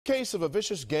Case of a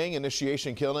vicious gang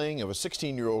initiation killing of a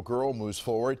 16-year-old girl moves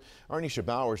forward. Arnisha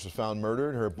Bowers was found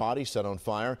murdered, her body set on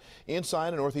fire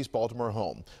inside a Northeast Baltimore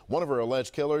home. One of her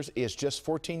alleged killers is just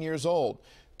 14 years old.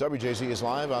 WJZ is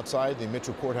live outside the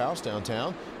Mitchell Courthouse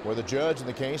downtown, where the judge in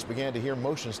the case began to hear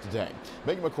motions today.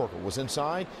 Meghan McCorkell was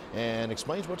inside and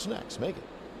explains what's next. Meghan.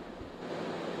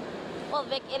 Well,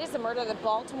 Vic, it is a murder that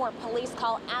Baltimore police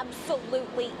call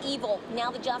absolutely evil. Now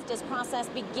the justice process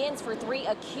begins for 3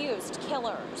 accused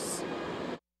killers.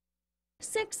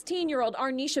 16-year-old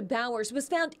Arnisha Bowers was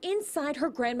found inside her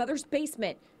grandmother's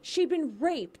basement. She'd been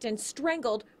raped and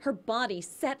strangled, her body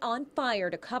set on fire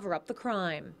to cover up the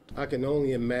crime. I can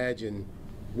only imagine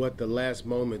what the last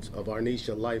moments of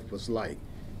Arnisha's life was like.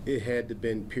 It had to have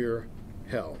been pure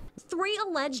hell. 3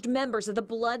 alleged members of the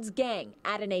Bloods gang,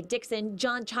 Adonai Dixon,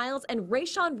 John Childs, and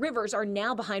Rayshawn Rivers, are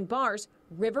now behind bars.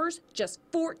 Rivers, just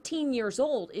 14 years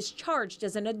old, is charged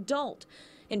as an adult.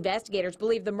 Investigators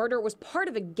believe the murder was part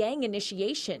of a gang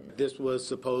initiation. This was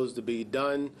supposed to be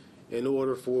done in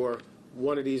order for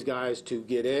one of these guys to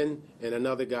get in and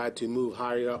another guy to move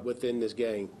higher up within this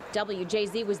gang.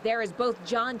 WJZ was there as both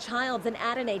John Childs and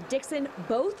Adonai Dixon,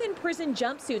 both in prison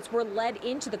jumpsuits, were led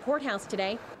into the courthouse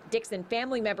today. Dixon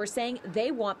family members saying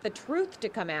they want the truth to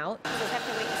come out. We'll have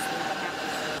to wait and see what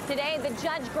happens. Today, the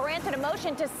judge granted a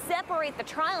motion to separate the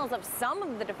trials of some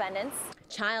of the defendants.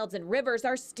 Childs and Rivers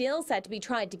are still set to be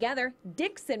tried together.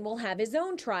 Dixon will have his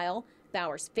own trial.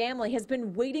 Bowers' family has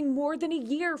been waiting more than a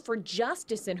year for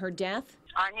justice in her death.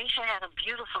 Arnisha had a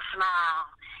beautiful smile,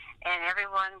 and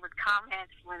everyone would comment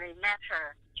when they met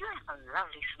her, "You have a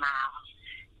lovely smile."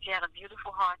 She had a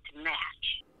beautiful heart to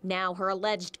match. Now her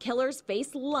alleged killers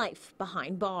face life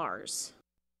behind bars.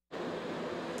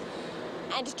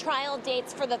 And trial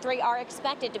dates for the 3 are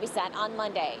expected to be set on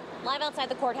Monday. Live outside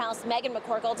the courthouse, Meghan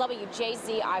McCorkell,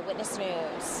 WJZ Eyewitness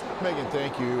News. Meghan,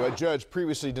 thank you. A judge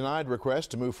previously denied requests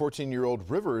to move 14-year-old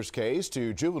Rivers' case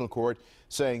to juvenile court,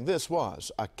 saying this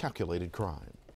was a calculated crime.